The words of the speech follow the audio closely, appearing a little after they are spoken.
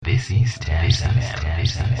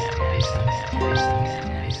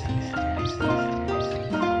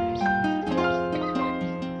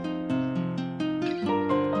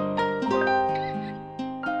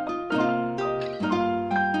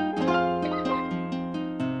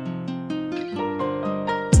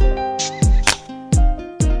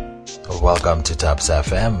Welcome to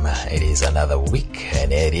ThapsFm. It is another week,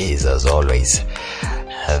 and it is, as always,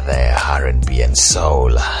 the R&B and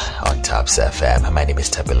soul on ThapsFM. My name is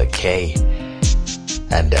Thapelo,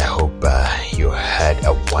 and I hope you had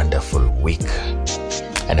a wonderful week,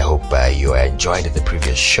 and I hope you enjoyed the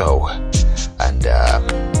previous show, and I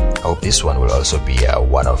hope this one will also be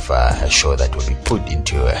one of a show that will be put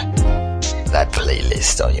into that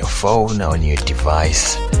playlist on your phone, on your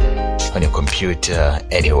device, on your computer,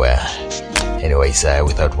 anywhere. Anyways,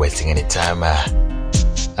 without wasting any time, I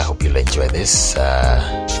hope you'll enjoy this.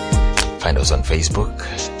 Find us on Facebook,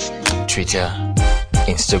 Twitter,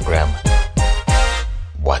 Instagram,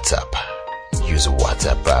 WhatsApp. Use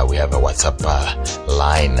WhatsApp. We have a WhatsApp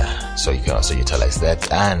line, so you can also utilize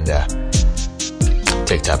that. And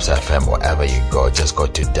take ThapsFM wherever you go. Just go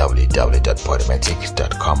to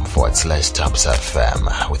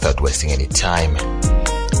www.podomatic.com/ThapsFM. Without wasting any time,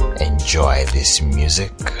 enjoy this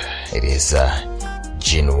music. It is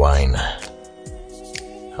genuine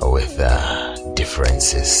with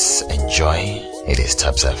differences. Enjoy. It is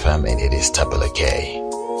ThapsFM, and it is Thapelo.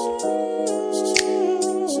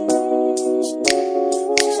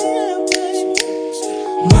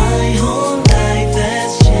 My whole life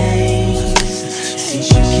has changed since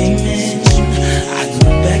you came in. I knew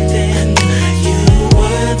back then you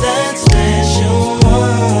were that special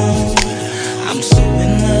one. I'm so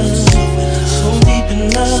in love, so deep in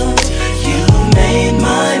love. You made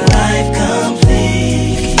my life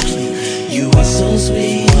complete. You are so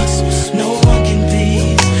sweet, no one can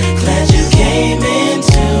beat. Glad you came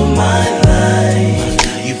into my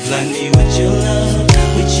life. You flood me with your love.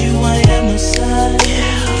 With you I have no side.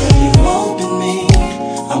 You open me,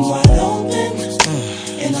 I'm wide open,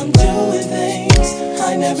 and I'm doing things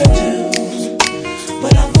I never do.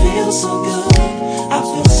 But I feel so good, I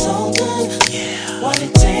feel so good. Why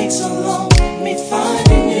it takes so long, me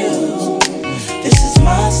finding you? This is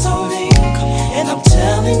my story, and I'm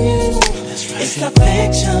telling you, it's not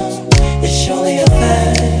fiction, it's surely a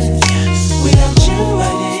fact. Without you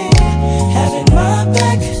right here, having my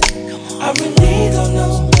back, I really don't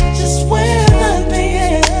know just where I'd be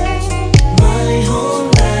at. My whole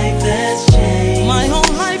life has changed. My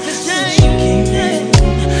whole life has changed. Since you came in,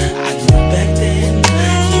 I knew back then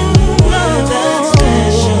you were that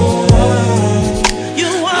special one.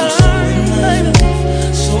 I'm so in love,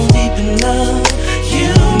 so deep in love.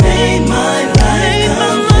 You made my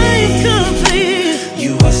life complete.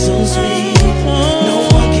 You are so sweet, no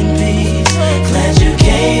one can beat. Glad you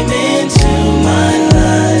came into my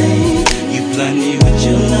life. You blind me with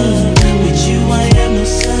your love. With you I have no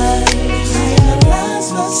side. I analyze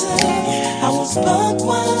myself. I was buck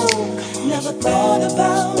wild. Never thought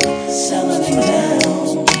about settling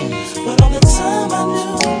down. But all the time I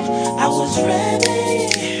knew I was ready.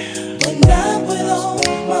 But not with all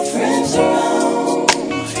my friends around.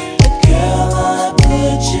 But girl, I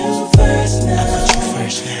put you first now.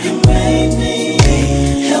 You made me,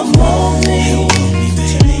 help mold me,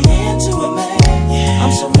 turn me into a man.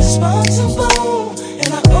 I'm so responsible,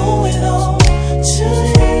 and I owe it all to you.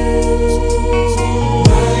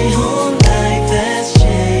 My whole life has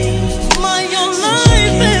changed. My whole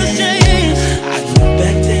life has changed. I knew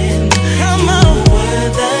back then you were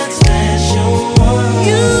that special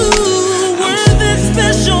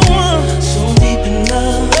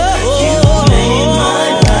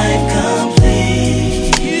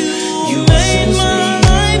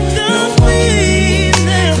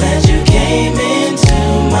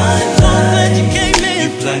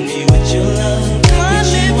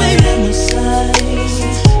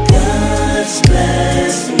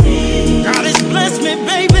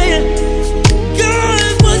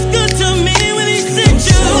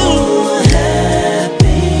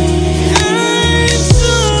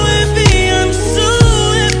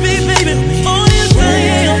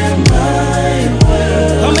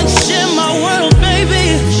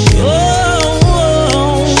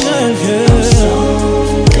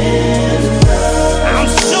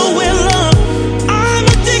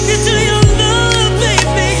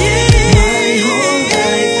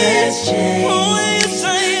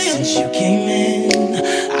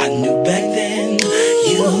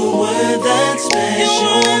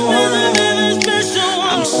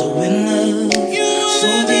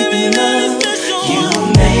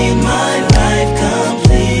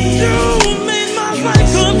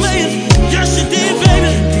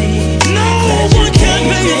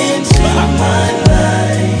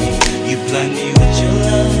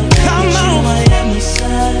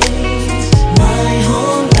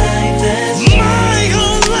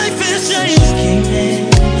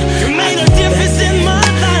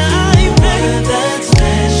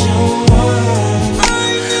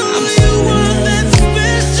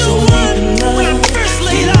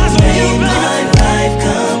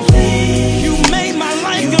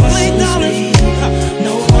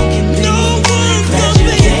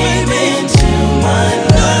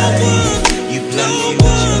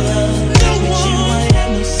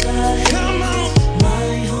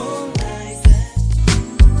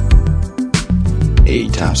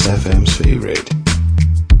favorite.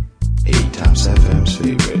 Hey, ThapsFm's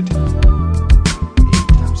favorite. Hey,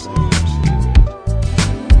 ThapsFm's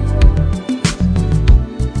favorite.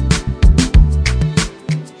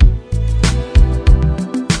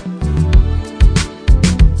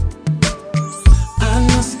 I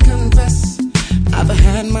must confess, I've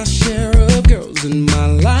had my share of girls in my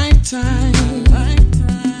lifetime.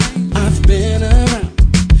 I've been around,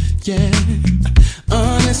 yeah.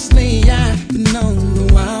 Honestly, I've been on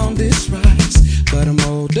the wildest rides, but I'm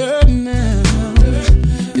older now,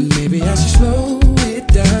 and maybe I should slow it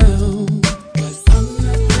down. But I'm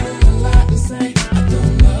not gonna lie and say I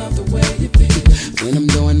don't love the way you feel when I'm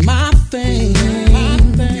doing my thing.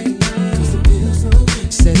 Cause it feels so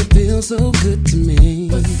good. Said it feels so good to me.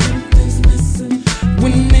 But something's missing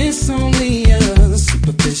when it's only a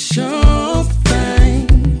superficial thing.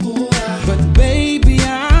 But baby,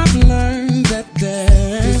 I've learned that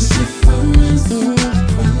there's a difference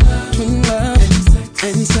between love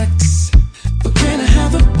and sex. But can I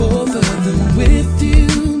have the both of them with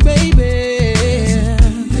you, baby?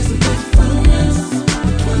 There's a difference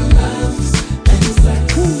between love and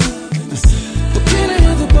sex. But can I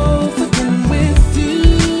have the both of them with you?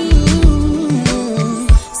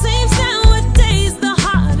 Seems nowadays the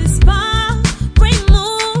heart is far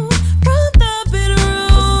removed from the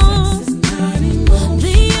bedroom.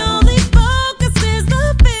 The only focus is the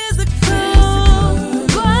physical.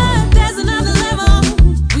 But there's another level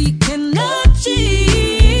we can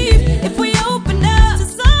achieve if we open up to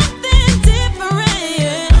something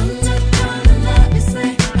different. I'm not gonna let you say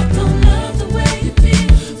I don't love the way you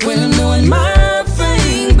feel When I'm doing my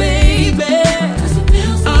thing, baby, cause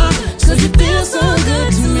it feels so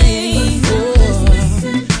good to me.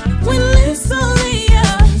 when it's only a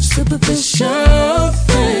Superficial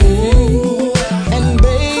thing. And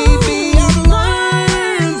baby, I've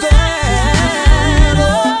learned that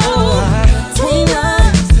between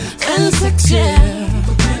love and sex, yeah.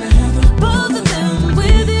 both of them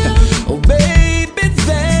with you. Oh baby,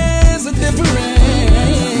 there's a difference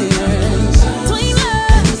Between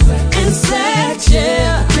love in sex,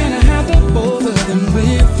 yeah. Can I have the both of them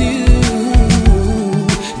with you?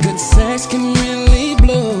 Good sex can really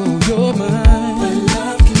blow your mind. When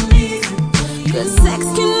love can be good sex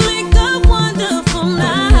can make a wonderful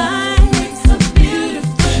night.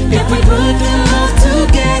 If we put the love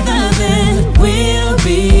together, then we'll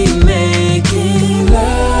be making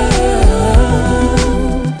love.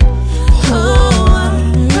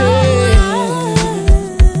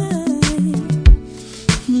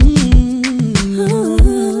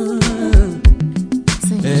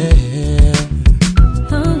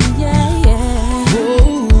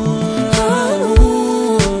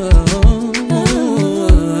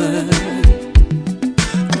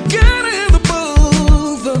 Gotta have the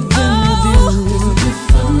both of them with you.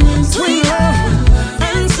 Between love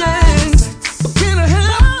and sex, but can I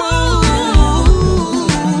have both?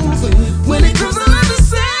 When it comes to love and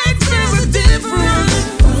sex, there's a difference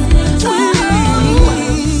between love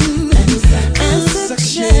and sex,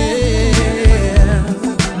 yeah.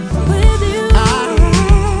 With you,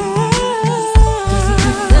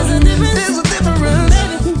 there's a difference. There's a difference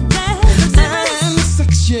and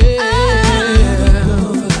sex, yeah.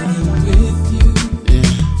 With you,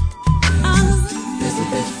 there's a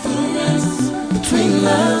difference between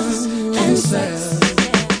love and sex.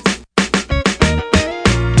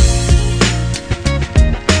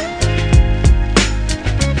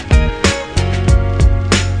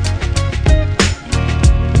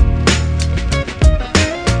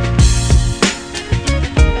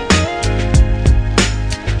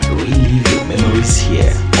 Relive your memories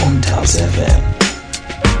here on ThapsFM.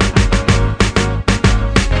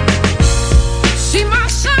 See, my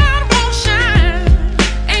sun won't shine,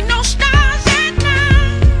 ain't no stars at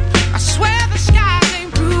night. I swear the sky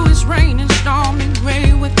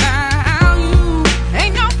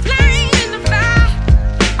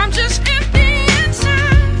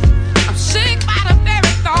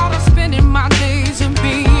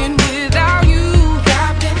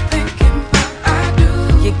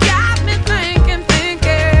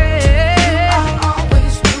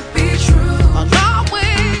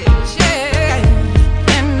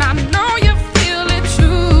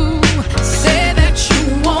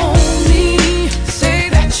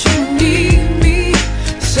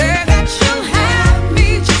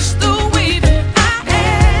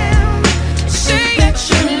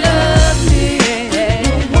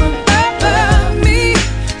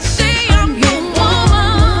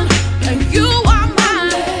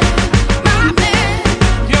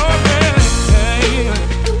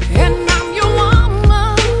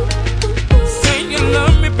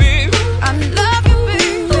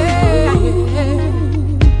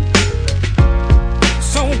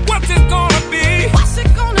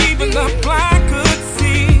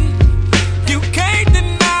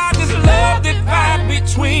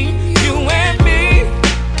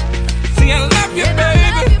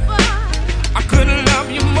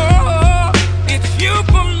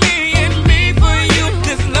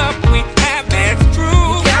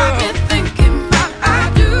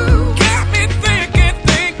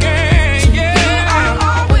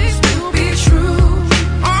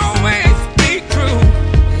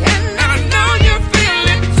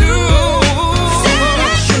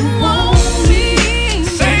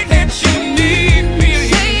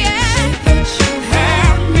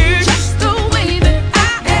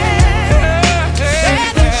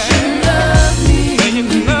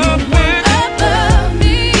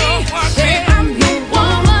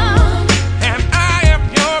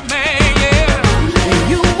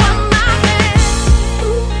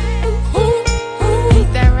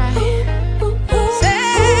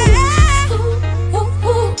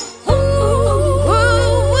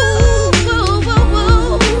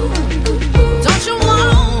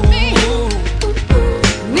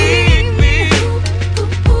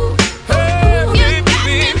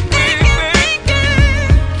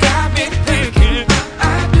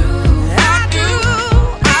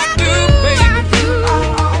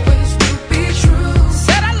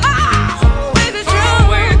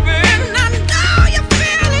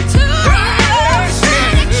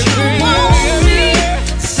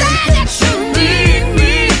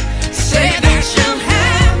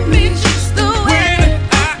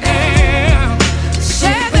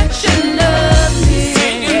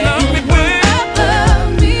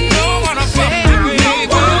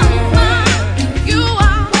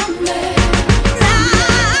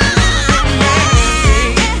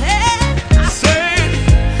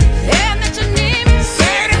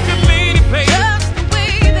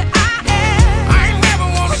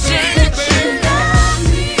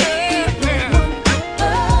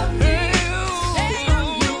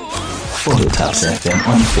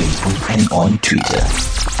on Facebook and on Twitter.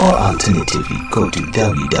 Or alternatively, go to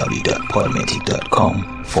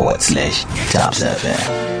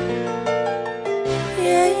www.podomatic.com/ThapsFM.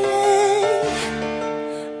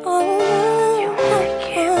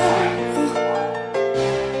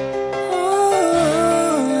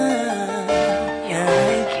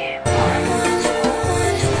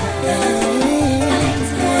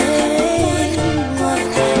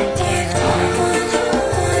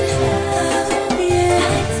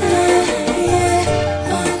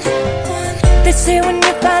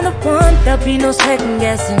 There'll be no second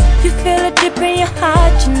guessing. You feel it deep in your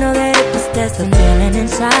heart, you know that it was destined. The feeling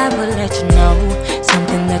inside will let you know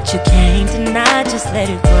something that you can't deny, just let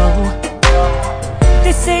it go.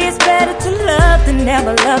 They say it's better to love than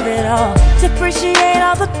never love at all. To appreciate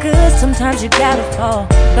all the good, sometimes you gotta fall.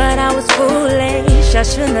 But I was foolish, I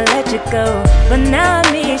shouldn't have let you go. But now I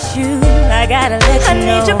miss you, I gotta let you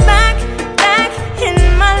know. I need you back, back in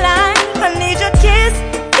my life. I need your kiss,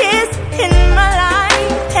 kiss in my life.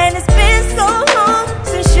 And it's been so long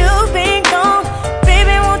since you've been gone.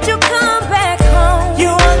 Baby, won't you come back home? You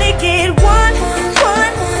only get one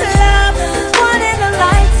love, one in a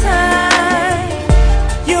lifetime.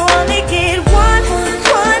 You only get one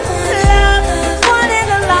love, one in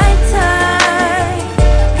a lifetime.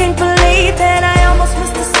 Can't believe that I almost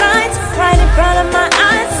missed the signs right in front of my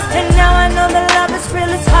eyes. And now I know that love is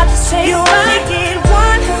real, it's hard to say. You only get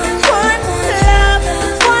one love,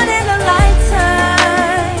 one in a lifetime.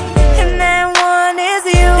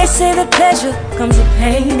 They say that pleasure comes with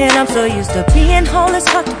pain, and I'm so used to being whole, it's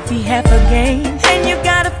hard to be half again. And you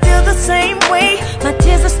gotta feel the same way. My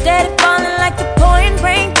tears are steady falling like the pouring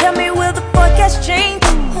rain. Tell me, will the forecast change?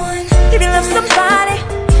 If you love somebody,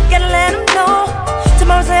 gotta let them know.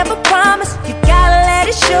 Tomorrow's never promised, you gotta let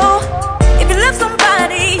it show. If you love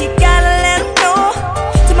somebody, you gotta let them know.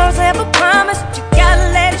 Tomorrow's never promised, you gotta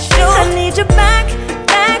let it show. I need you back,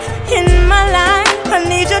 back in my life. I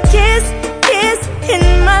need your kiss, kiss in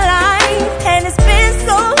my life. And it's been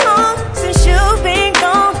so long since you've been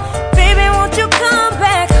gone. Baby, won't you come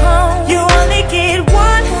back home? You only get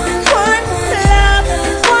one love,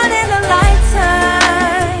 one in a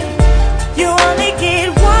lifetime. You only get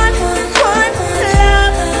one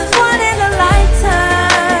love, one in a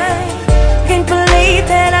lifetime. Can't believe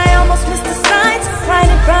that I almost missed the signs right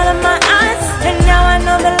in front of my eyes. And now I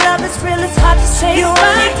know that love is real, it's hard to say. You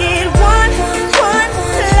only get one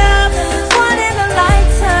love, one in a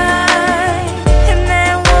lifetime. And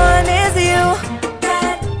that one is you.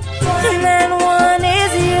 And that one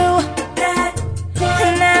is you.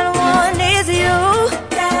 And that one is you.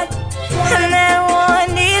 And that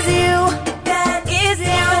one is you. Is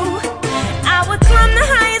you. I would climb the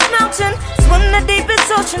highest mountain, swim the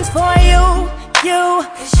deepest oceans for you. You.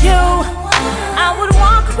 I would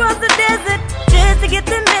walk across the desert just to get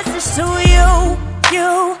the message to you.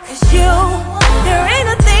 There ain't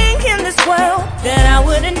a thing in this world that I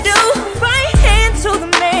wouldn't do. Right hand to the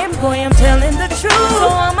man, boy, I'm telling the truth. So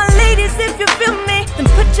all my ladies, if you feel me, then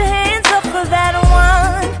put your hands up for that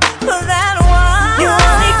one, for that one. You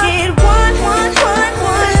only get one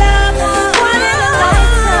love, one in a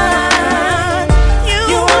lifetime. You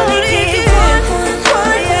only get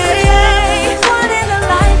one in a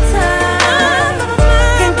lifetime.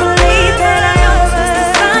 Can't believe that I almost missed the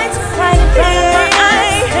signs right in front of my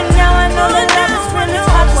eyes. And now I know that love is real, it's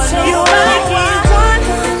hard to say. You only get one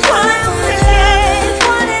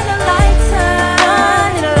in a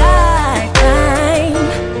lifetime. In a lifetime. You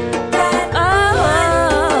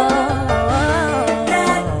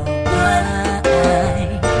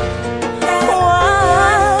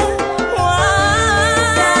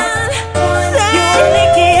only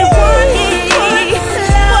get one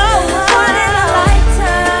in a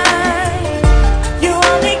lifetime. You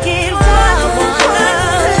only get one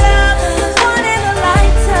in a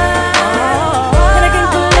lifetime. And I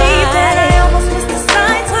can't believe that I almost missed the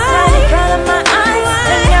signs right in front of my eyes.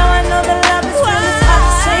 And now I know that love is real, it's hard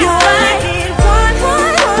to say. You only get one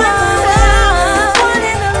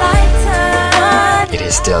in a lifetime. It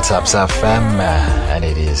is still ThapsFm, and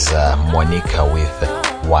it is Monica with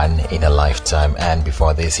One in a Lifetime. And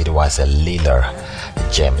before this, it was a Liller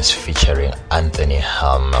James featuring Anthony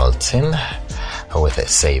Hamilton with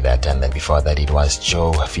Say That. And then before that, it was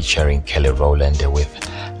Joe featuring Kelly Rowland with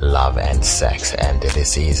Love and Sex. And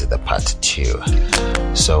this is the part 2.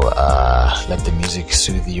 So let the music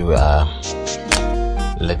soothe you.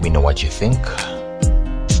 Let me know what you think.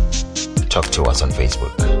 Talk to us on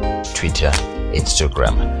Facebook, Twitter,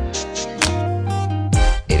 Instagram.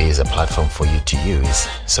 It is a platform for you to use,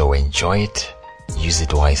 so enjoy it, use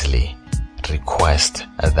it wisely, request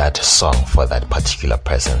that song for that particular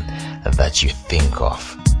person that you think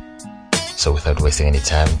of. So without wasting any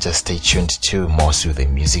time, just stay tuned to more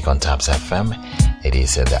soothing music on Thaps FM. It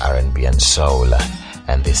is the R&B and Soul,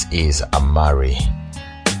 and this is Amari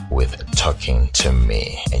with Talking to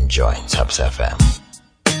Me. Enjoy Thaps FM.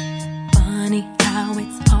 Funny how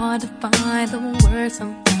it's hard to find the words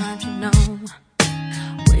sometimes, you know.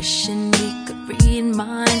 Wishing we could read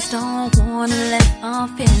minds, don't wanna let our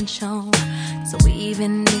feelings show. So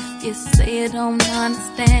even if you say you don't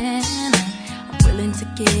understand, I'm willing to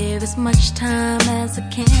give as much time as I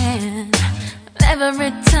can.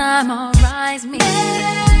 Every time our eyes meet,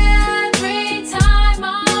 every time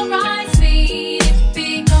our eyes meet, it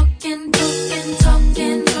be talking, talking,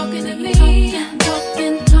 talking, talking to me,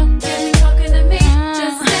 talking, talking, talking to me.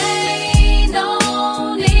 Just say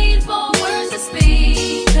no need for words to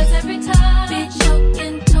speak, 'cause every time be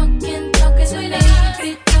talking, talking, talking to me,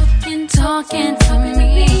 be talking, talking to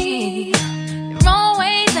me. You're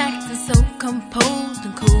always acting so composed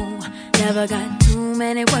and cool. Never got too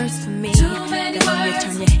many words for me. Too many words. You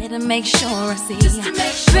turn your head and make sure I see. Just to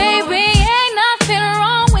make sure. Baby, ain't nothing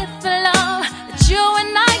wrong with the love that you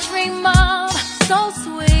and I dream of. So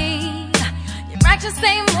sweet. Your actions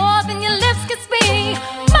say more than your lips can speak.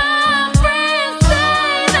 My friends say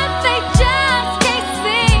that they just can't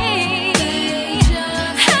see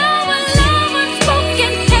how a love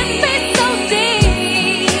unspoken can be so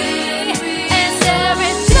deep. And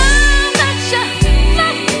every time that you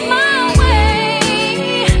look my way,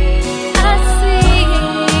 I see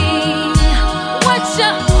what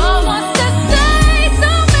you all want to say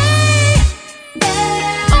to me.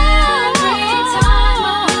 Every time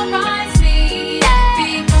our eyes meet, be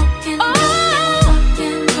broken, talking,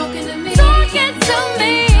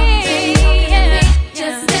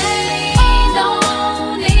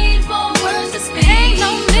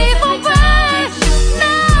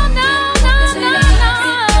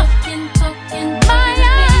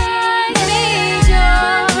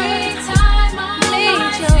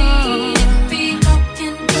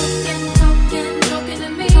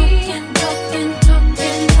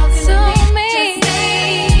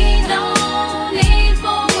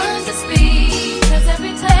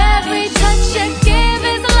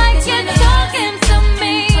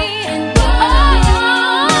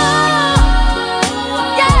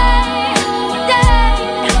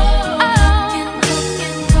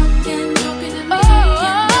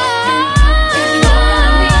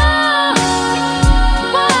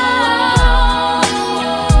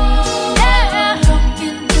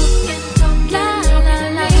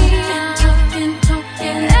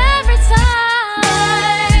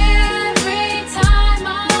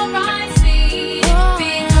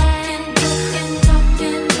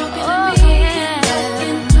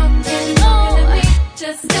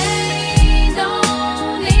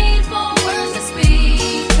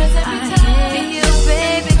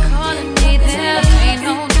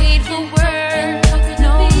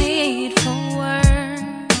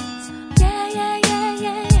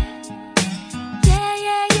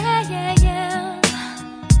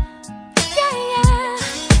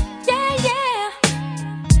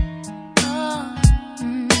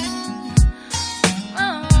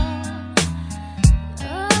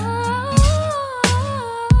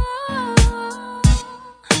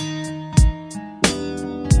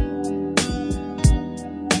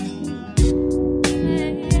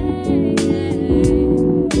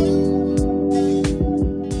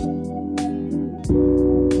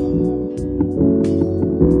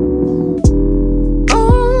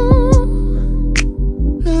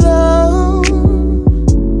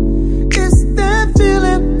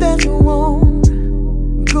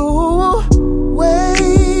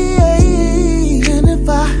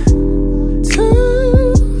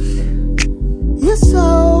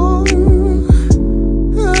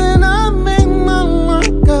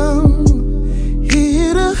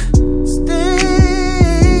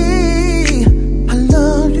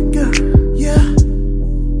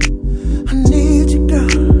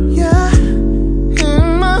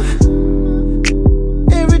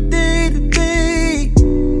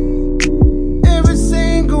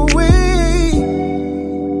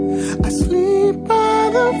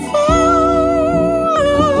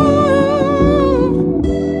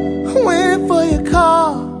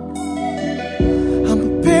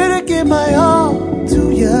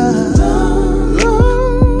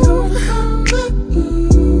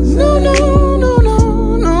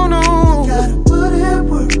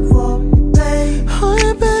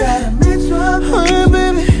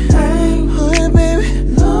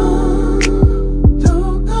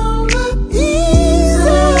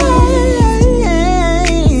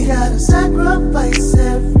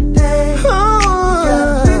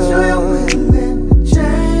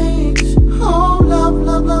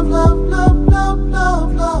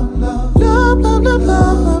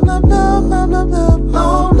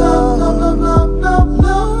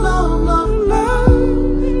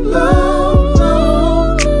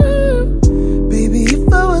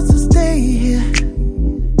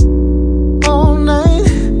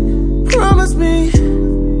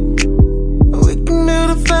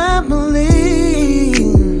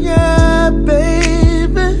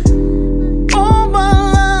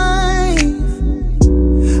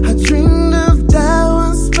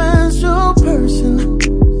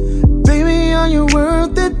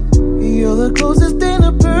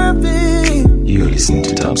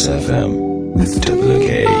 with Thapelo K.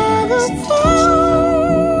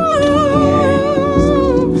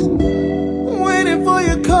 Waiting for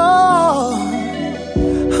your call.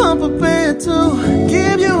 I'm prepared to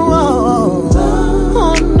give you all.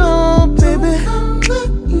 Oh no, baby.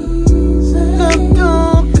 Love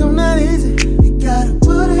don't come that easy. You gotta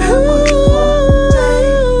put it on one day.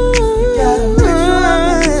 You gotta make sure that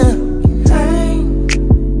you ain't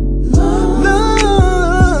love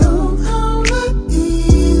don't come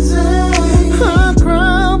easy. I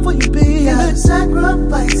cry for you, baby. You gotta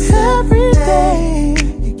sacrifice every day.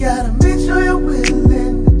 You gotta make sure you're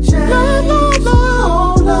willing to change. Love,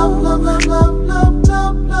 love, love, love, love, love, love,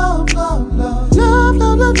 love, love, love, love,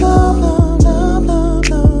 love, love, love, love, love, love, love,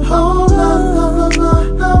 love, oh, love, love, love, love,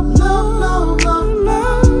 love, love, love, love,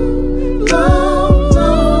 love, love,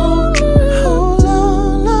 oh,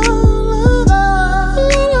 love, love, love, love,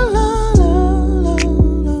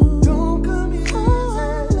 love, don't come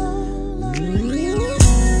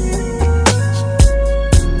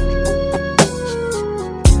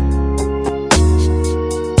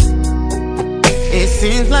It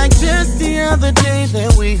seems like just the other day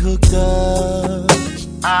that we hooked up.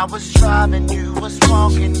 I was driving, you was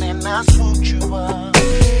walking, and I swooped you up.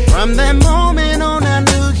 From that moment on, I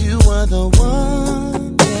knew you were the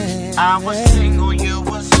one. Yeah. I was single, you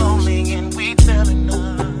was lonely, and we fell in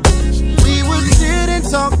love. We would sit and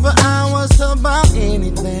talk for hours about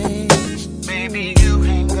anything. Baby, you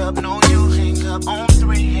hang up, no, you hang up on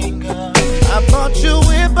 3 hang up. I bought you a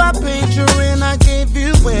whip, I paid you, and I gave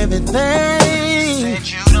you everything. Said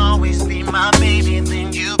you'd always be my baby,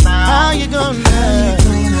 then you bowed. How you gonna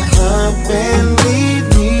up and leave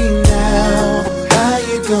me now? How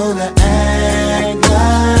you gonna act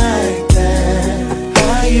like that?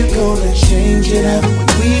 How you gonna change it up when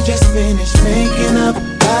we just finished making up?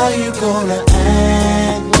 How you gonna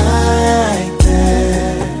act like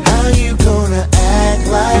that? How you gonna act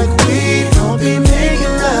like we don't be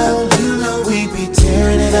making love? You know we be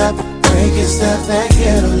tearing it up, breaking stuff that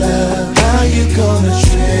ghetto love. How you gonna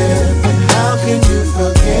trip and how can you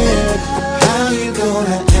forget? How you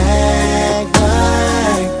gonna act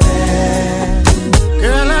like that?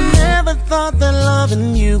 Girl, I never thought that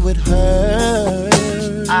loving you would hurt.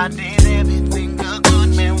 I did everything a good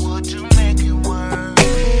man would to make it work.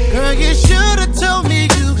 Girl, you should've told me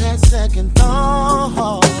you had second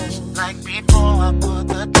thoughts. Like before I put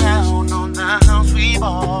the down on the house we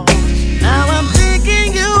bought. Now I'm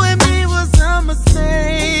thinking you and me was a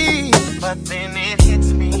mistake. But then it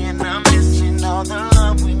hits me and I'm missing all the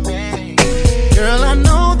love we made. Girl, I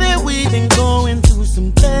know that we've been going through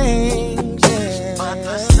some things, yeah. But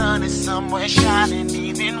the sun is somewhere shining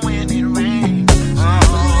even when it rains.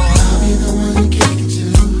 I'll be the one to kick it to.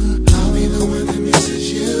 I'll be the one that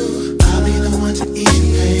misses you. I'll be the one to ease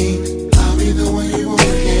your pain. I'll be the one you wanna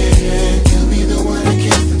get. You'll be the one I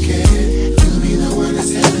can't forget. You'll be the one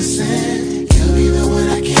that's having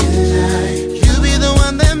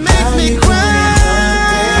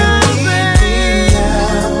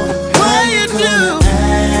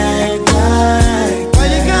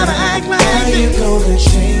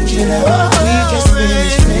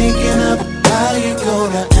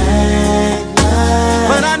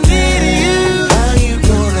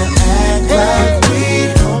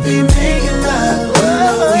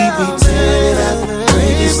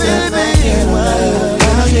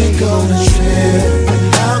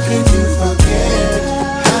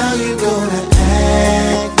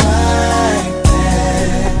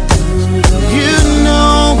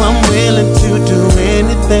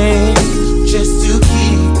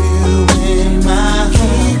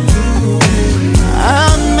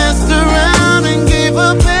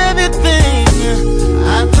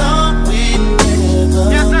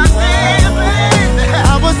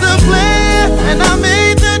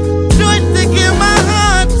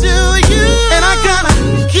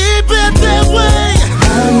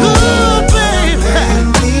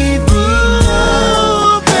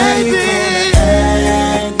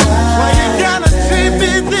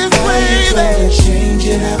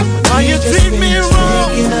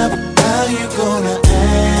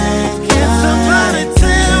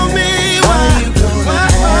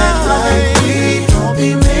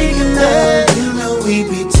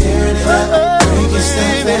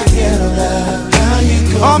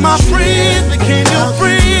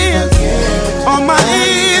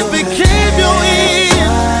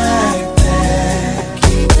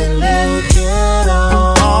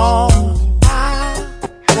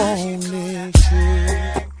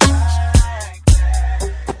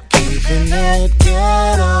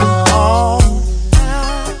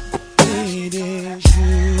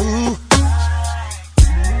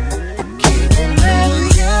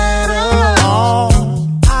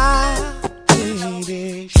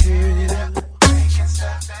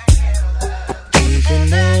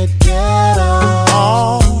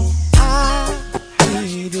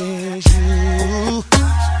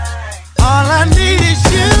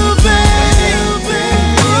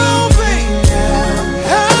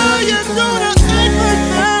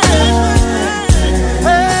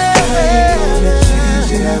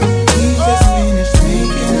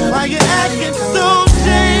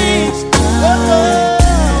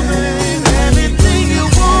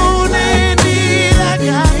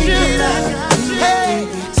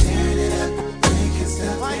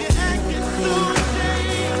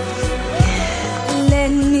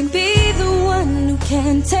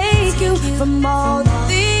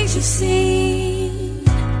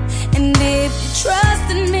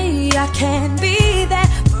can be there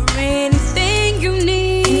for anything you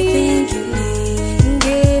need.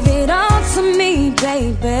 Give it all to me,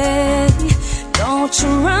 baby. Don't you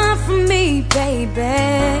run from me,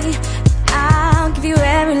 baby. I'll give you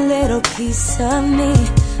every little piece of me.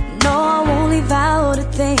 No, I won't leave out a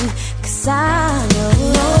thing, 'cause I know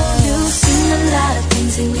you've seen a lot of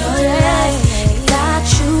things in your life. Got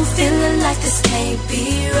you feeling like this can't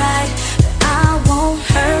be right, but I won't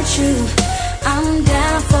hurt you. I'm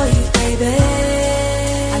down for you, baby.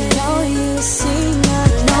 I know you've seen a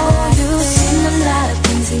lot of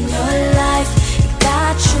things in your life.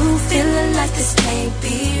 Got you feeling like this can't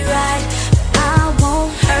be right, but I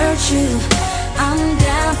won't hurt you. I'm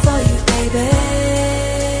down for you, baby.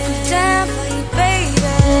 I'm down for you, baby.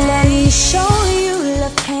 Let me show you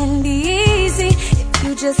love can be easy if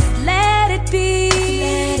you just let it be.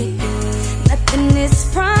 Nothing is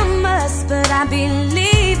promised, but I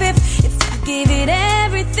believe if you give it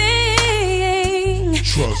everything.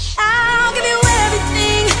 Trust. I'll give you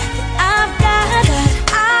everything that I've got.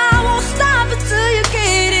 I won't stop until you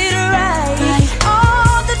get it right.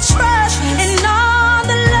 All the trust and all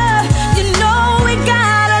the love, you know we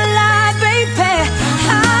got a lot, baby.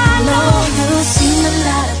 I know you've seen a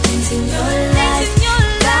lot of things in your life.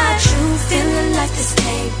 Got you feeling like this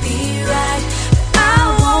can't be right, but I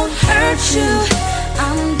won't hurt you.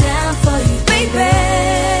 I'm down for you, baby.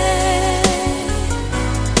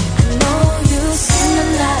 I know you've seen a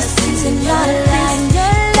lot of things in your life.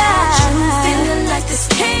 Got you feeling like this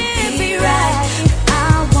can't be right, but I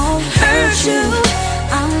won't hurt you.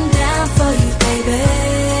 I'm down for you, baby.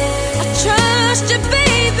 I trust you,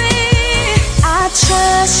 baby. I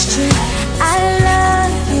trust you. I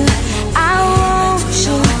love you. I want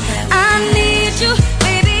you. I need you,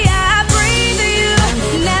 baby. I breathe you.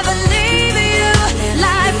 Never leave you.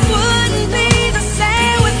 Life wouldn't be the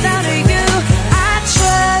same without you. I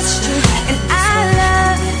trust you and I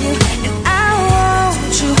love you and I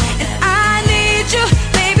want you and I need you,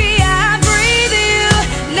 baby. I breathe you.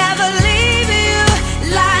 Never leave you.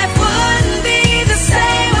 Life wouldn't be the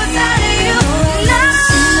same without you. No,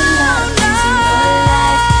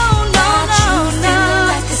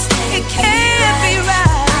 it can't be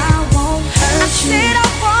right. I said I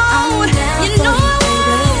won't. You know I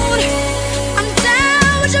won't. I'm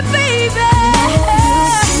down with you, baby.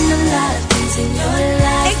 You've seen a lot of things in your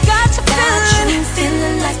life. It got you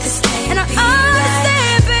feeling like this can't be right. And I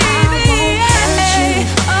understand, baby.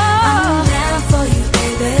 I'm down for you,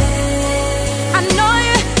 baby. I know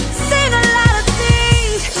you've seen a lot of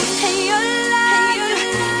things in your life.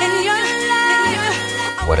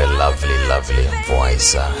 What a lovely, lovely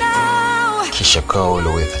voice. Keisha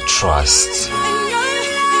Cole with Trust.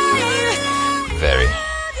 Very,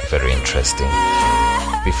 very interesting.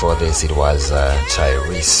 Before this, it was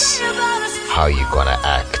Tyrese. How You Gonna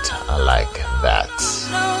Act Like That?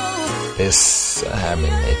 This,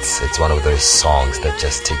 it's one of those songs that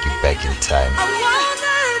just take you back in time.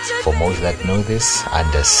 For most that know this,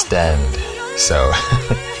 understand. So,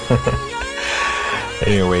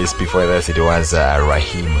 anyways, before that, it was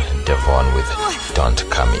Raheem Devon with Don't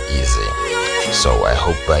Come Easy. So I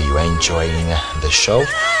hope you are enjoying the show.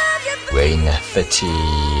 We're in 30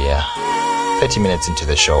 minutes into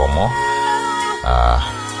the show or more.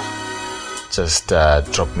 Just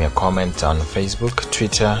drop me a comment on Facebook,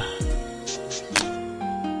 Twitter,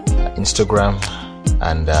 Instagram,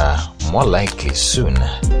 and more likely soon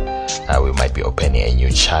we might be opening a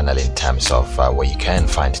new channel in terms of where you can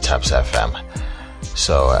find ThapsFM.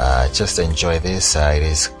 So just enjoy this. It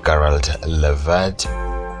is Gerald Levert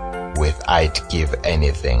with I'd Give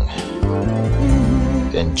Anything.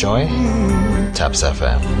 Enjoy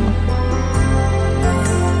ThapsFM.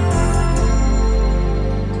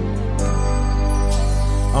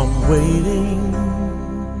 I'm waiting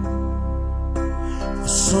for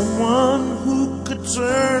someone who could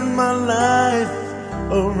turn my life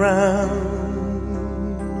around.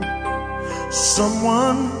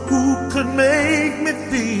 Someone who could make me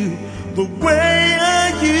feel the way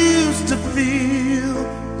I used to feel,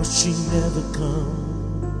 but she never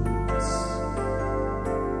comes.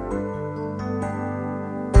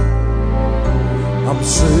 I'm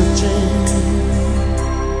searching,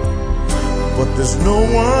 but there's no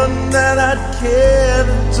one that I'd care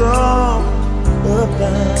to talk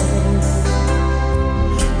about.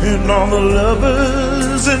 And all the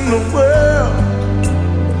lovers in the world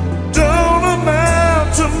don't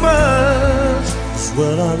amount to much. 'Cause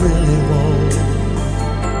what I really want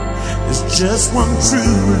is just one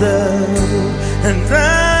true love. And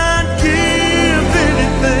I'd give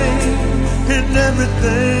anything and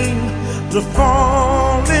everything to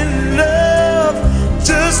fall in love.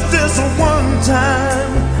 Just as a one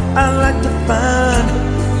time I like like to find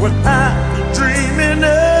what I've been dreaming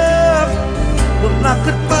of. Well, I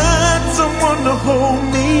could find someone to hold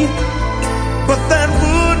me, but that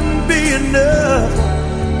wouldn't be enough.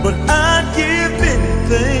 But I'd give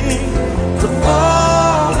anything to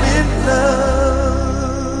fall in love.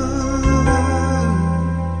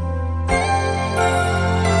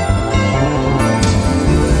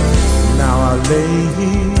 Now I lay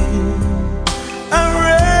here, I'd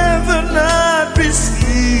rather not be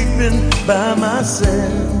sleeping by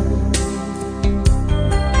myself,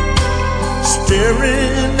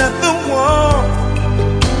 staring at the wall.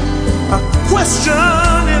 I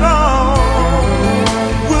question it all.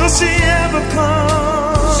 Will she ever come?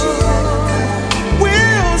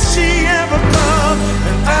 Will she ever come?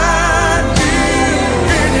 And I'd give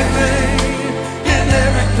anything and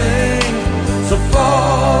everything to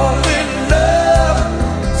fall in love.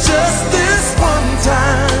 Just this one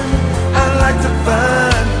time, I'd like to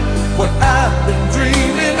find what I've been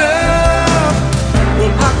dreaming of.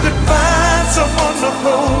 Well, I could find someone to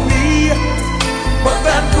hold me, but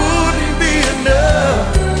that wouldn't be enough.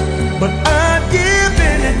 But I'd give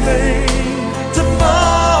anything to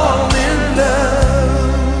fall in love.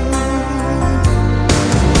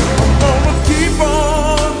 I'm gonna keep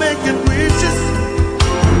on making wishes.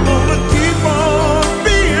 I'm gonna keep on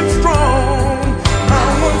being strong. I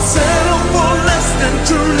won't settle for less than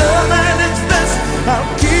true love at its best. I'll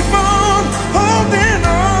keep on holding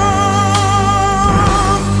on.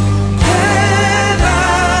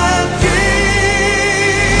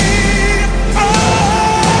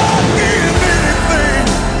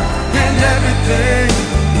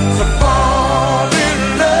 To fall in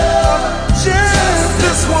love, just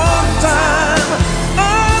this one time,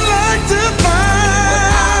 I'd like to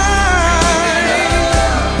find.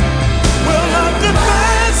 Well, I could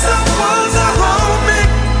find someone to hold me,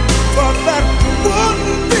 but that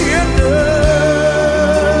wouldn't be enough.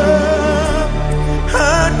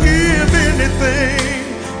 I'd give anything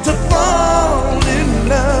to fall in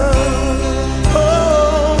love.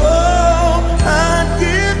 Oh, I'd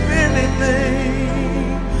give anything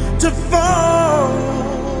to fall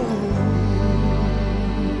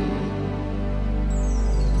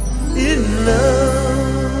in love.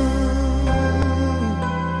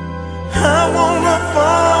 I wanna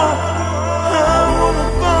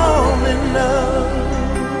fall in love.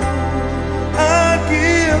 I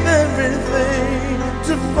give everything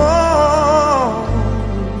to fall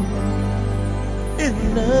in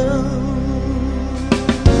love.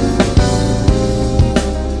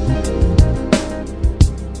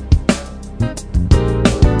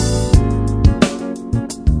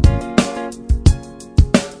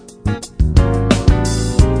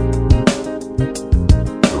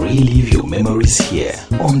 Relive your memories here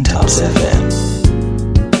on ThapsFM.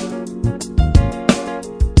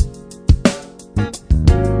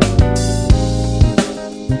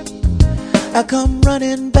 I come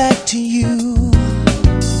running back to you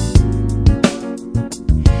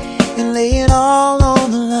and lay it all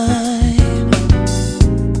on the line,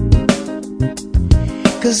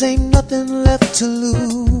 'cause ain't nothing left to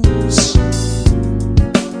lose.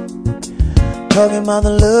 Talking about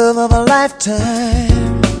the love of a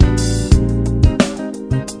lifetime.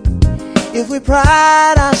 If we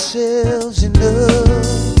pride ourselves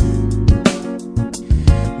enough,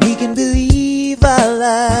 we can believe our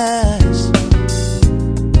lies.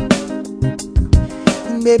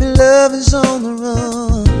 Baby, love is on the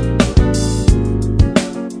run.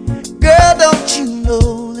 Girl, don't you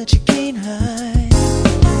know that you can't hide?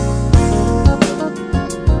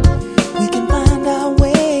 We can find our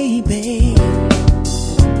way, babe.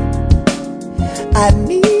 I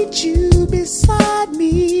need you beside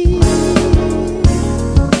me.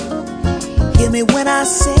 Hear me when I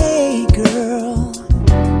say, girl,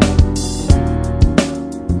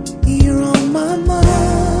 you're on my mind.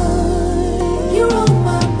 You're on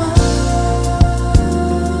my mind.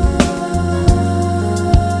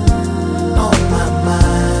 On my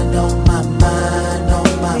mind, on my mind, on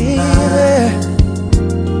my mind.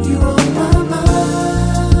 You're on my mind.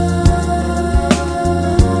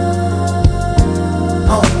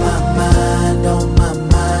 On my mind, on my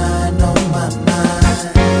mind, on my mind.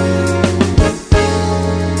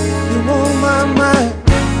 You're on my mind.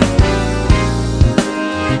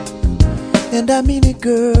 And I mean it,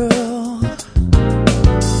 girl.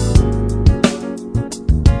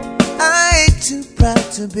 I ain't too proud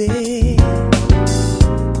to beg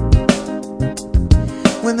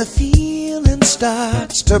when the feeling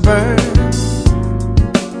starts to burn.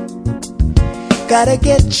 Gotta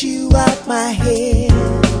get you out my head.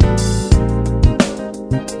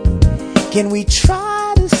 Can we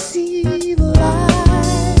try to see the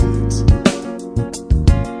light?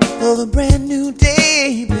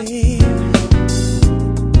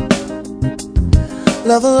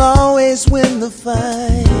 Love will always win the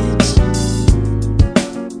fight.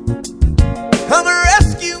 Come and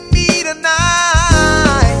rescue me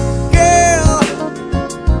tonight, girl.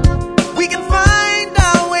 We can find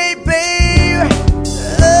our way, babe.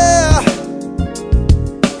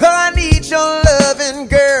 Girl, I need your loving,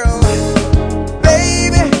 girl.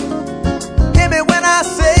 Baby, hear me when I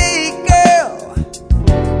say, girl.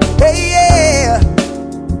 Hey, yeah.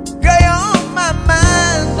 Girl, you're on my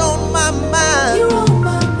mind, on my mind. You're on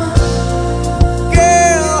my mind.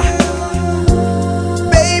 Girl,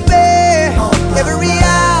 baby, every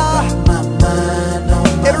hour,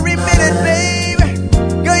 every minute, baby.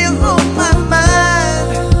 Girl, you're on my mind,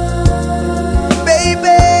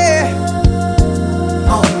 baby.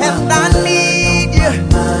 And I need you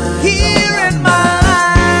here in my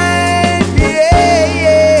life. Yeah,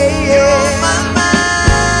 yeah, yeah. You're on my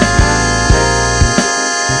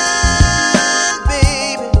mind,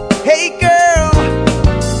 baby. Hey, girl.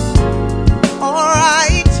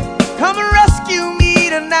 Alright, come and rescue me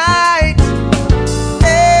tonight.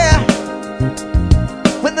 Yeah.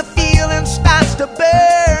 When the feeling starts to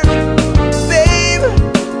burn, babe,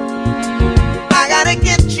 I gotta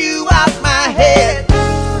get you out my head.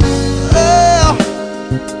 Oh,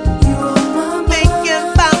 You're on my mind. thinking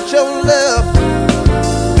about your love,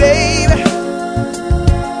 babe.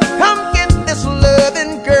 Come get this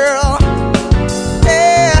loving, girl.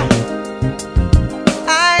 Yeah,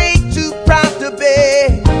 I ain't too proud to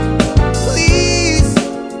beg. Please,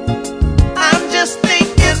 I'm just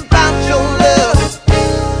thinking about your love,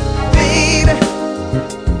 baby.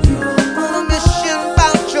 You're on my I'm wishing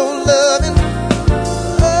about your loving.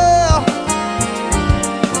 Oh,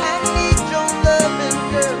 I need your loving,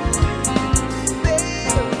 girl,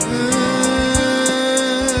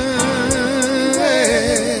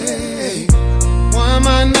 baby. Why am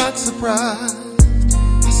I not surprised?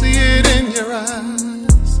 I see it in your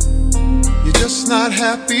eyes. You're just not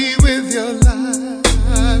happy with your life.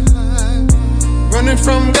 Running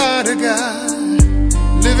from God to God,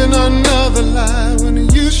 living another lie when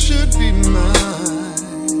you should be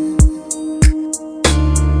mine.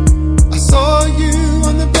 I saw you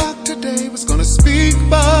on the block today, was gonna speak,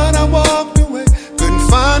 but I walked away. Couldn't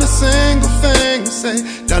find a single thing to say.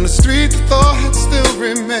 Down the street, the thought had still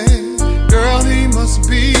remained. Girl, he must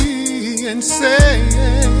be insane.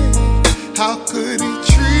 How could he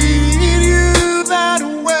treat you that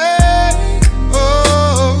way?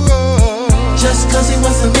 Oh, Just cause he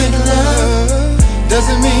wants to make love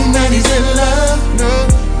doesn't mean that he's in love no.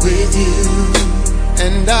 with you.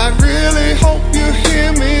 And I really hope you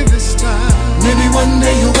hear me this time. Maybe one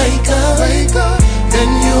day you'll wake up, Wake up, then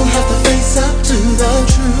you'll have to face up to the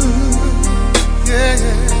truth. yeah,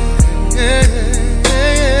 yeah,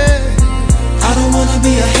 yeah, yeah. I don't wanna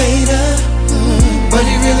be a hater, but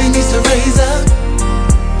he really needs to raise up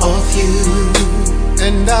off you.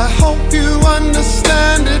 And I hope you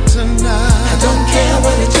understand it I tonight. don't care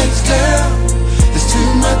what it takes, girl. There's too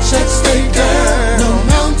much at stake, girl. No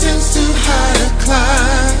mountains too high to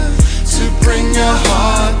climb to bring your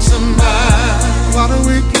heart to mine. Why do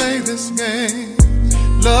we play this game?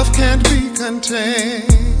 Love can't be contained.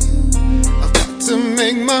 I've got to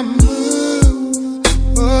make my move.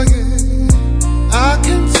 Oh yeah, I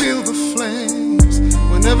can feel the flames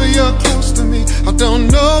whenever you're close to me. I don't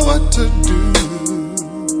know what to do.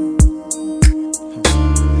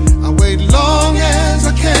 I wait long as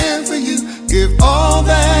I can for you, give all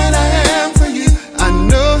that I am for you. I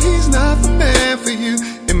know he's not the man for you.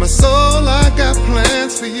 In my soul I got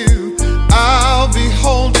plans for you. I'll be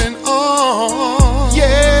holding on,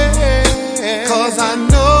 yeah, cause I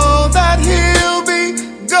know that he'll be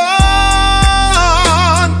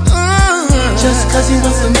gone. Just cause he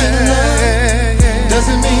wants to make love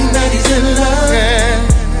doesn't mean that he's in love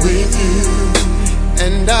with you.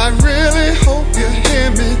 And I really hope you hear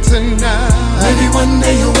me tonight. Maybe one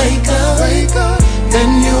day you'll wake up, Wake up, then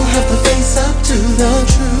you'll have to face up to the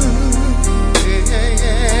truth. yeah,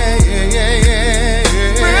 yeah, yeah, yeah, yeah.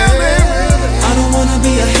 Really, really. I don't wanna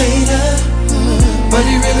be a hater, but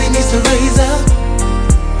he really needs to raise up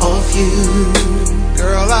off you.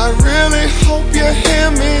 Girl, I really hope you hear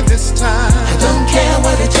me this time. I don't care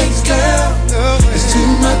what it takes, girl. There's too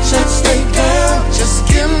much at stake, girl. Just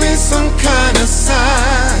give me some kind of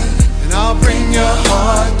sign, and I'll bring your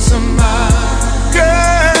heart to mine.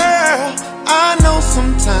 Girl, I know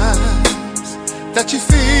sometimes that you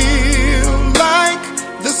feel like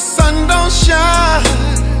the sun don't shine,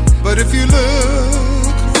 but if you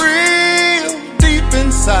look real deep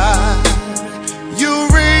inside, you'll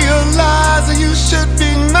realize that you should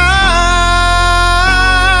be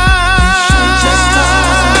mine. Just cause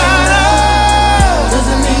he's in love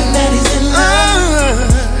doesn't mean that he's in love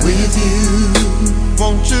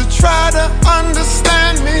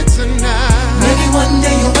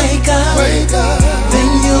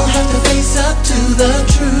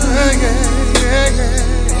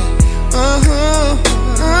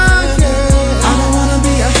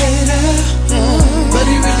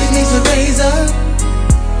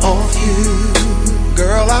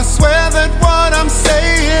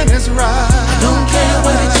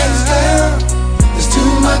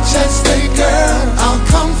just say, girl, I'll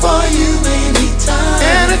come for you anytime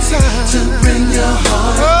to bring your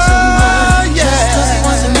heart to mine. Just 'cause he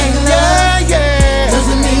wants to make love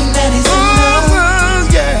doesn't mean that he's in love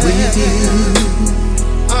with you.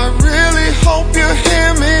 I really hope you hear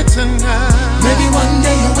me tonight. Maybe one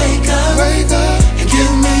day you'll wake up and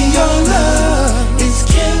give me your love. It's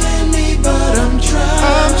killing me, but I'm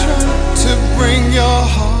trying to bring your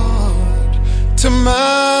heart to mine.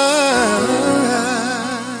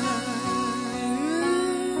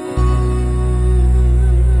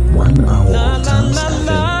 1 hour of Thaps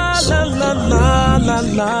FM song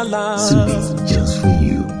singing just for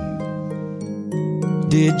you.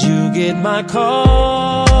 Did you get my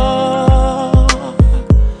call?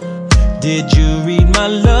 Did you read my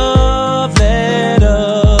love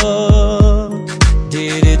letter?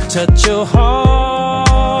 Did it touch your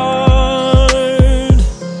heart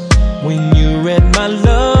when you read my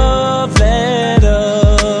love letter?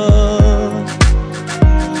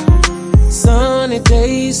 Sunny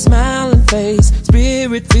days, smiling face,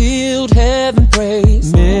 spirit-filled heaven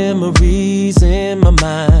praise. Memories in my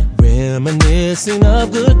mind, reminiscing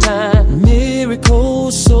of good times.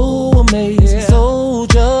 Miracles so amazing, so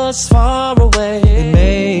just far away. It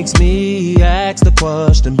makes me ask the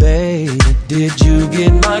question, baby, did you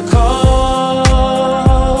get my call?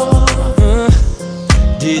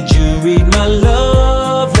 Did you read my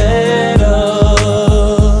love letter?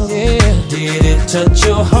 Yeah. Did it touch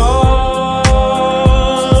your heart?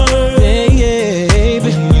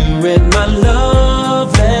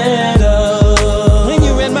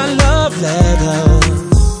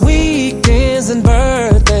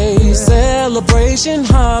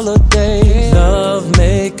 Holiday, love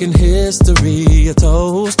making history, a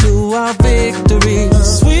toast to our victory.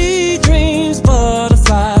 Sweet dreams,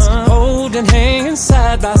 butterflies, holding hands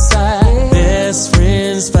side by side. Best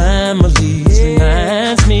friends, families,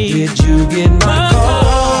 reminds me. Did you get my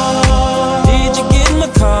call? Did you get my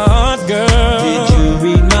card, girl? Did you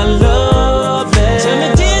read my love letter? Tell me,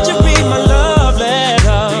 did you read my love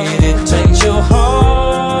letter? Did it touch your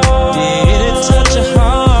heart? Did it touch your heart?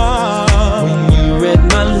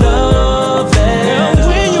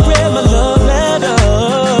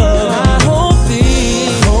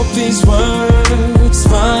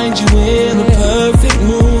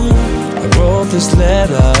 This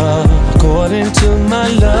letter according to my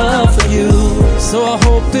love for you. So I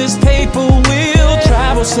hope this paper will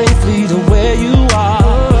travel safely to where you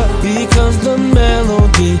are, because the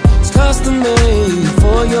melody is custom made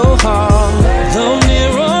for your heart. Though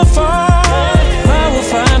near or far, I will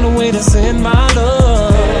find a way to send my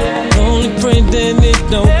love. Only pray that it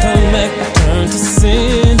don't come back, turn to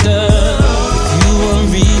cinder. If you are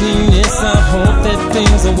reading this, I hope that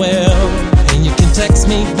things are well. You can text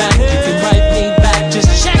me back, you can write me back,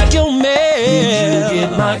 just check your mail. Did you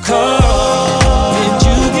get my call? Did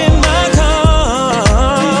you get my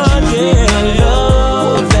call? Did you get my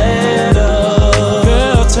love letter?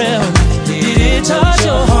 Girl, tell me, did it touch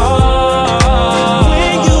your heart?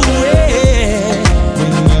 When you read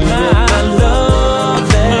my love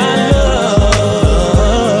letter?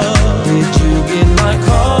 Did you get my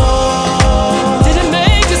call? Did it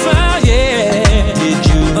make you smile? Yeah. Did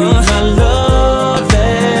you read my love?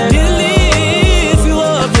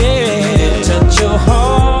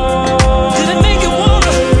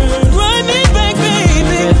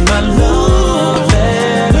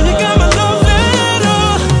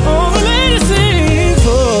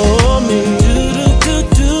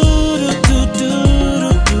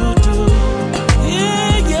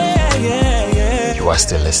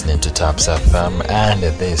 Still listening to Thaps FM, and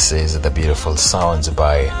this is the beautiful sounds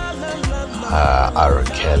by R.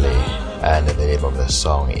 Kelly, and the name of the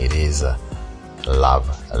song, it is Love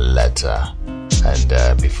Letter. And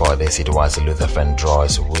before this it was Luther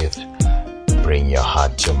Vandross with Bring Your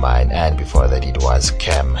Heart to Mine, and before that it was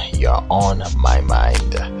Cam, You're On My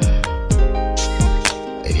Mind.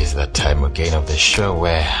 It is that time again of the show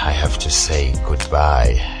where I have to say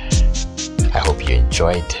goodbye. I hope you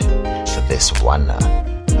enjoyed this 1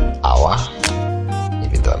 hour,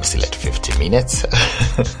 even though I'm still at 50 minutes.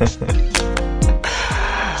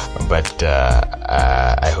 But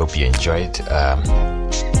I hope you enjoyed.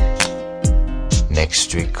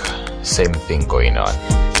 Next week, same thing going on.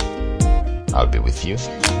 I'll be with you.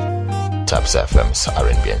 ThapsFm's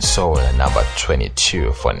R&B and Soul, number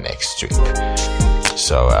 22 for next week.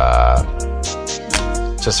 So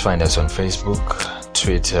just find us on Facebook,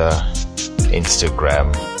 Twitter,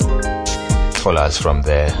 Instagram. Follow us from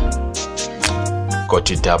there. Go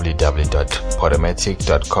to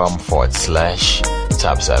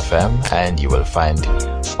www.podomatic.com/ThapsFM, and you will find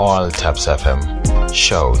all ThapsFM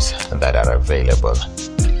shows that are available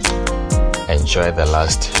Enjoy the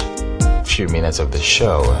last few minutes of the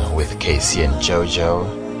show with Casey and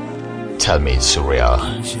Jojo. Tell me it's surreal.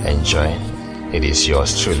 Enjoy. It is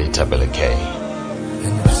yours truly, Thapelo K.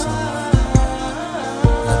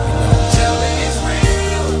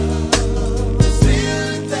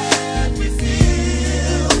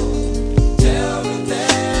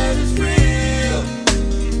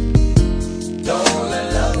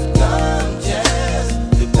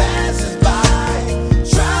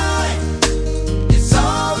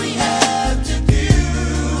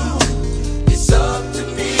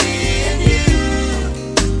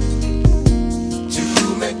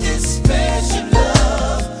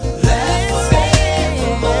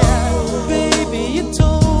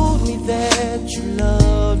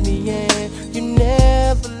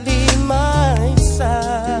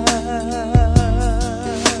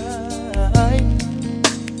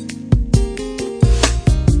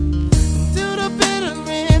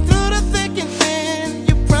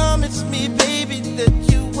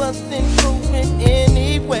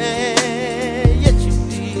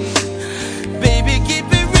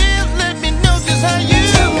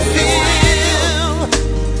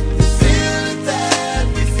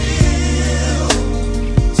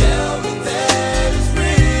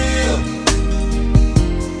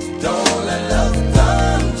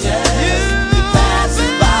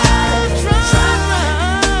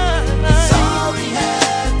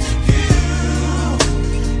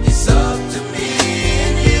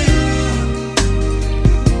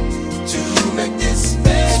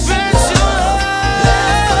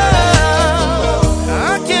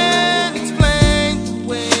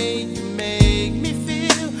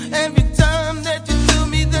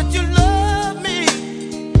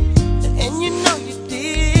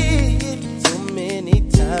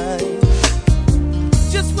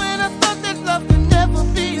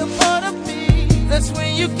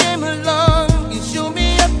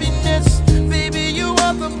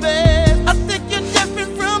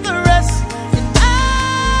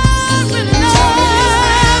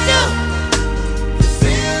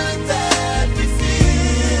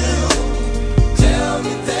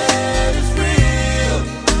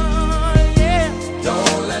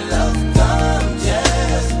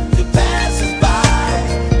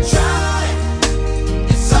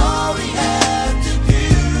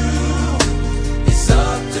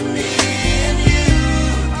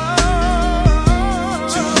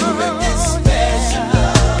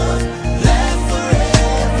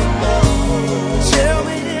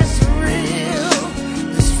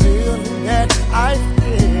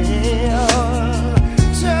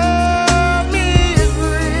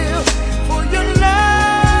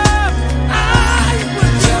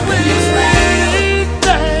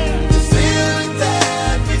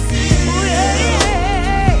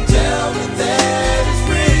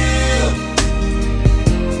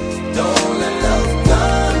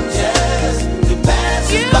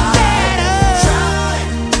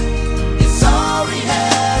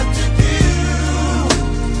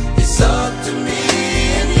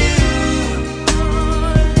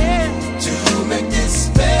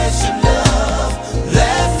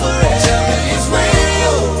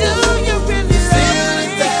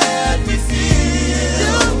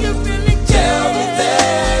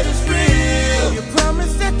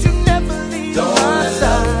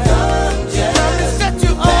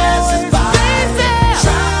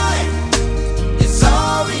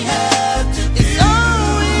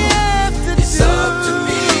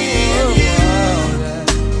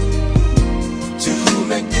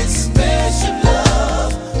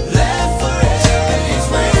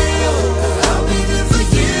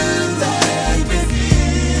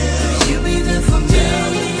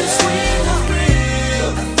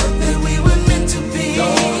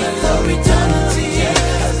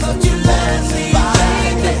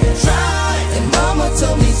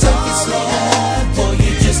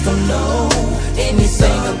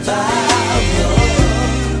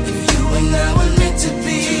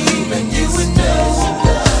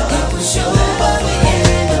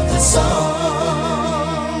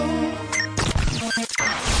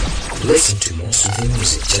 Listen to more soothing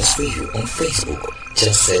music just for you on Facebook.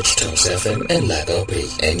 Just search ThapsFM and like our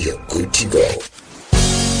page and you're good to go.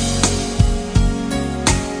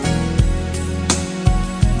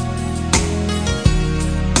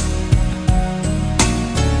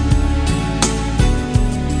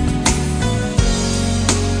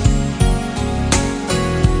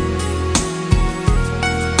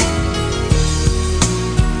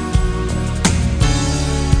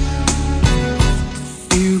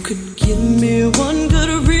 One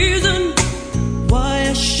good reason why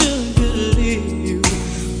I should believe you,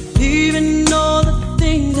 even though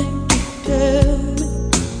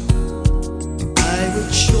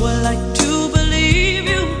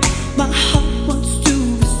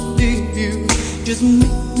just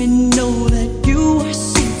make me know that you are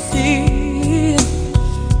sincere.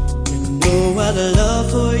 You know I'd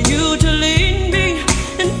love for you to lead me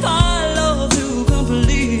and follow through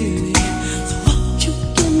completely. So won't you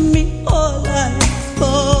give me all I ask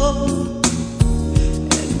for?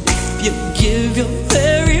 And if you give your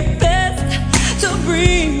very best to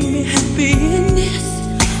bring me happiness,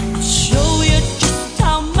 I'll show you just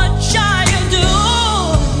how much I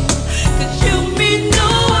adore you. 'Cause you mean the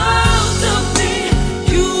world to me.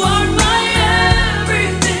 You are my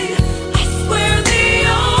everything. I swear the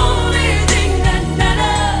only thing that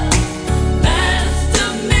matters to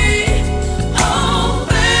me. Oh,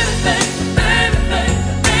 baby, baby, baby,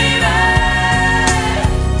 baby, baby.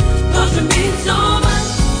 'Cause you mean so much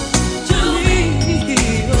to me.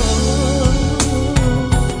 Oh,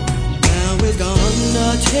 now it's gonna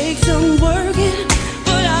take some working,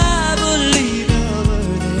 but I believe you're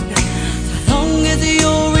worth it. As long as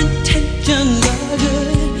your intentions are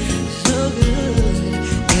good, so good.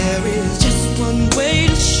 There is just one way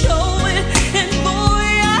to show it, and boy,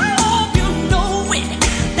 I hope you know it.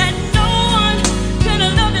 That no one can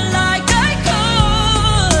love you like I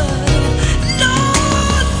could.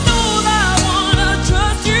 Lord knows I wanna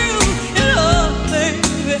trust you in love,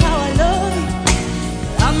 baby, how I love you.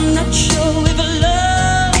 I'm not sure if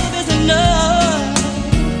love is enough,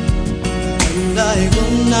 and I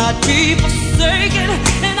will not be forsaken,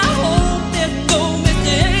 and I hope there's no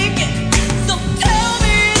mistaking. So tell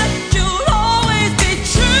me that you'll always be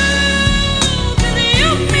true, 'cause you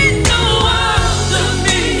mean the world to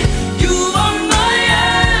me. You are my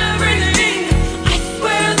everything. I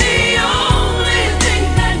swear the only thing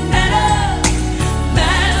that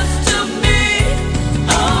matters to me.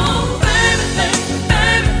 Oh, baby, baby,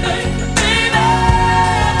 baby, baby, baby.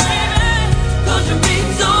 'Cause you mean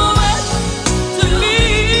so much to me,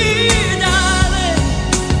 darling.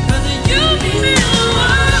 'Cause you mean the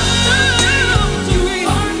world to me. You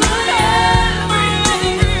are my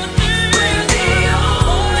everything. I swear the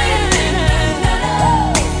only thing that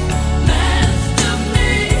matters to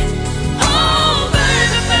me. Oh,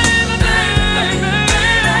 baby, baby, baby, baby,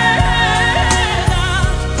 baby.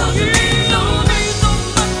 'Cause you mean so much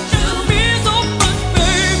to me, so much,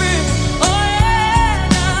 baby. Oh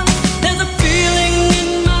yeah, there's a feeling in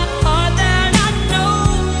my heart that I know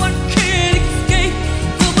I can't escape.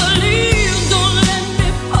 So please don't let me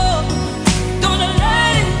fall. Don't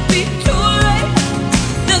let it be too late.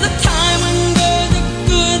 There's a time when girls are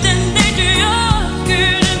good and they just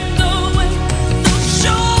get in the way. So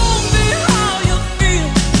show me how you feel,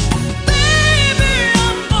 baby.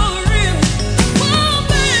 I'm for real. Oh,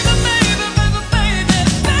 baby, baby, baby, baby,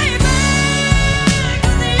 baby.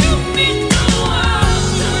 'Cause you mean the world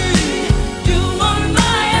to me. You are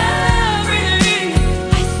my everything.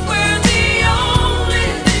 I swear the only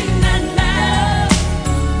thing that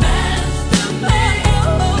matters to me.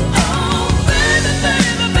 Oh, baby,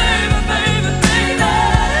 baby, baby, baby, baby.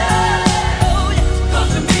 Oh, yeah.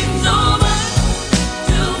 'Cause you mean so much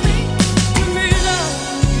to me. You mean love.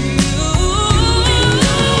 You mean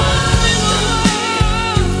the world to me.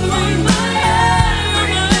 You are my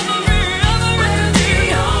everything. I swear the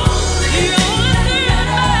only thing that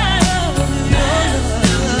matters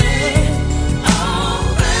to me. Oh,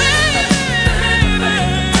 baby, baby,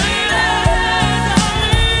 baby, baby.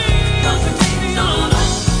 'Cause you mean so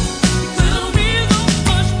much. 'Cause you mean so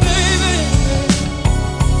much, baby.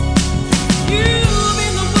 You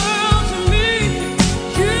mean the world to me.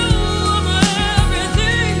 You are my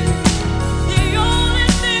everything. The only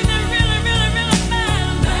thing that really, really, really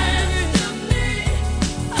matters to me.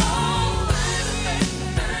 Oh, baby,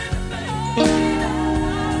 baby, baby.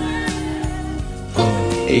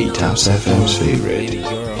 ThapsFm's favorite.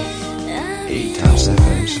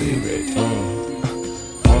 ThapsFm's favorite.